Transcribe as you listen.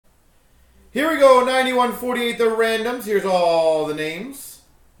Here we go, 91-48, the randoms. Here's all the names.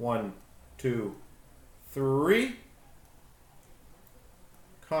 1, 2, 3.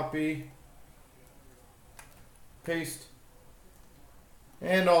 Copy. Paste.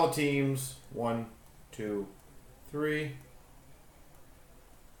 And all the teams. 1, 2, 3.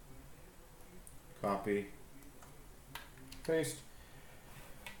 Copy. Paste.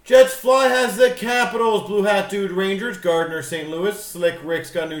 Jets Fly has the Capitals. Blue Hat Dude Rangers. Gardner St. Louis. Slick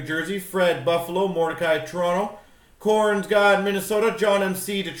Rick's got New Jersey. Fred Buffalo. Mordecai Toronto. Corn's got Minnesota. John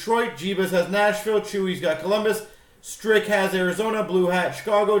MC Detroit. Jeebus has Nashville. Chewy's got Columbus. Strick has Arizona. Blue Hat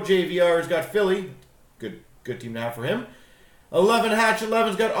Chicago. JVR's got Philly. Good team to have for him. 11 Hatch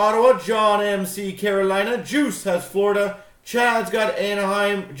 11's got Ottawa. John MC Carolina. Juice has Florida. Chad's got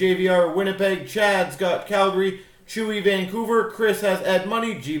Anaheim. JVR Winnipeg. Chad's got Calgary. Chewy Vancouver. Chris has Ed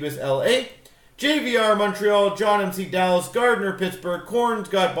Money. Jeebus LA. JVR Montreal. John MC Dallas. Gardner Pittsburgh. Corn's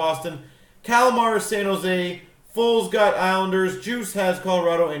got Boston. Calmar San Jose. Full's got Islanders. Juice has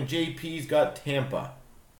Colorado. And JP's got Tampa.